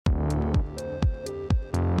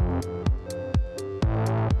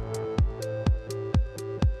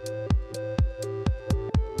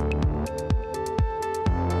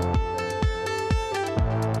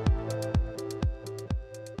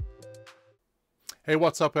Hey,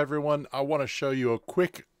 what's up everyone? I want to show you a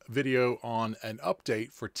quick video on an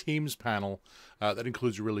update for Teams panel that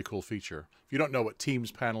includes a really cool feature. If you don't know what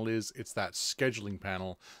Teams panel is, it's that scheduling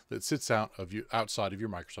panel that sits outside of your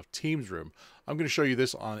Microsoft Teams room. I'm going to show you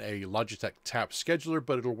this on a Logitech Tap Scheduler,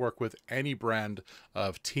 but it'll work with any brand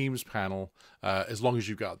of Teams panel as long as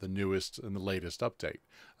you've got the newest and the latest update.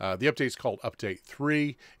 The update is called Update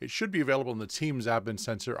 3. It should be available in the Teams Admin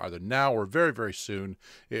Center either now or very, very soon.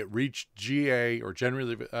 It reached GA or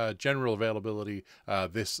general availability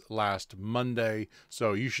this last Monday,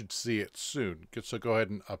 so you should see it soon. So go ahead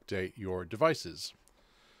and update your devices.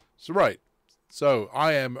 So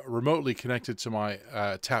I am remotely connected to my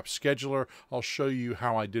Tap Scheduler. I'll show you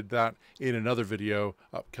how I did that in another video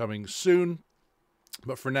upcoming soon.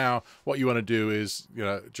 But for now, what you want to do is,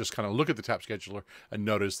 just kind of look at the Tap Scheduler and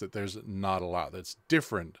notice that there's not a lot that's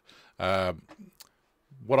different.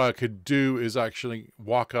 What I could do is actually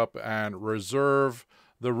walk up and reserve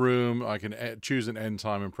the room. I can choose an end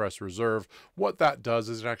time and press reserve. What that does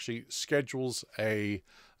is it actually schedules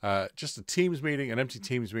just a Teams meeting, an empty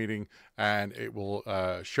Teams meeting, and it will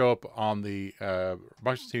show up on the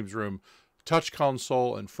Microsoft Teams room touch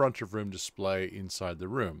console and front of room display inside the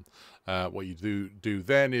room. What you do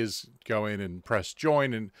then is go in and press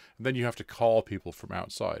join, and then you have to call people from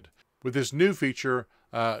outside. With this new feature,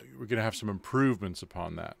 we're going to have some improvements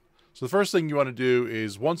upon that. So the first thing you want to do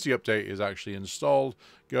is, once the update is actually installed,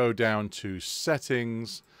 go down to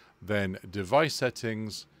Settings, then Device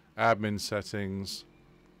Settings, Admin Settings,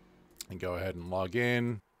 and go ahead and log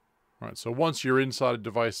in. All right, so once you're inside of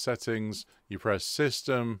Device Settings, you press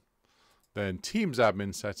System, then Teams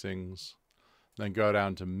Admin Settings, then go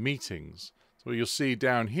down to Meetings. So what you'll see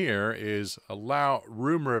down here is Allow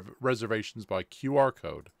Room Reservations by QR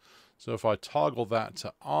code. So if I toggle that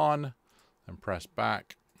to on and press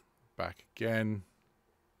back again,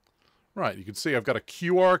 right, you can see I've got a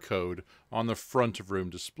QR code on the front of room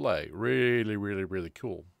display. Really, really, really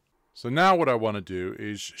cool. So now what I want to do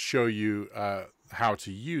is show you how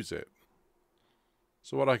to use it.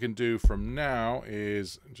 So what I can do from now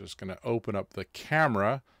is I'm just going to open up the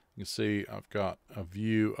camera. You can see I've got a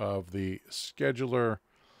view of the scheduler.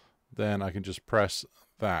 Then I can just press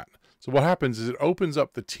that. So what happens is it opens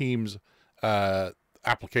up the Teams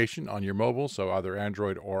application on your mobile, so either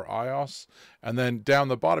Android or iOS. And then down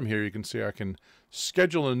the bottom here, you can see I can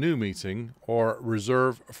schedule a new meeting or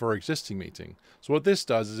reserve for existing meeting. So what this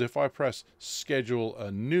does is if I press schedule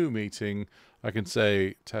a new meeting, I can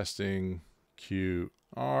say testing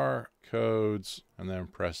QR codes and then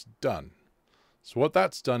press done. So what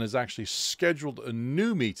that's done is actually scheduled a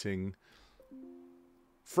new meeting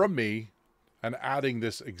from me and adding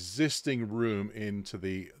this existing room into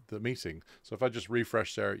the meeting. So if I just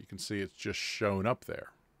refresh there, you can see it's just shown up there.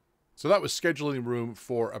 So that was scheduling room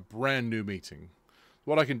for a brand new meeting.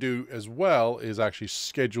 What I can do as well is actually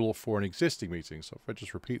schedule for an existing meeting. So if I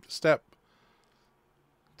just repeat the step,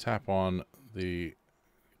 tap on the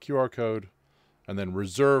QR code, and then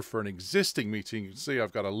reserve for an existing meeting. You can see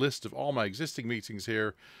I've got a list of all my existing meetings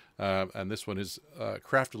here. And this one is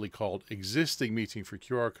craftily called Existing Meeting for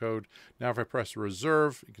QR Code. Now if I press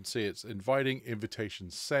reserve, you can see it's inviting invitation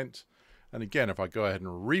sent. And again, if I go ahead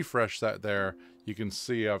and refresh that there, you can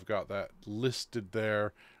see I've got that listed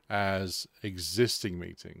there as existing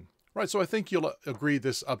meeting. Right, so I think you'll agree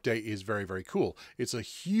this update is very, very cool. It's a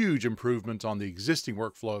huge improvement on the existing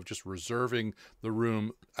workflow of just reserving the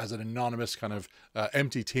room as an anonymous kind of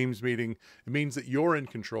empty Teams meeting. It means that you're in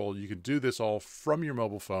control. You can do this all from your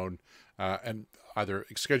mobile phone and either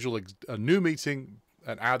schedule a new meeting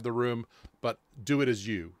and add the room, but do it as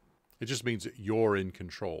you. It just means that you're in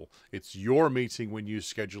control. It's your meeting when you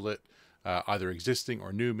schedule it. Either existing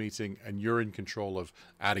or new meeting, and you're in control of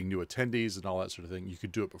adding new attendees and all that sort of thing. You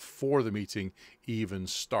could do it before the meeting even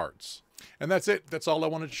starts. And that's it. That's all I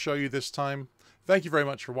wanted to show you this time. Thank you very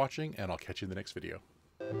much for watching, and I'll catch you in the next video.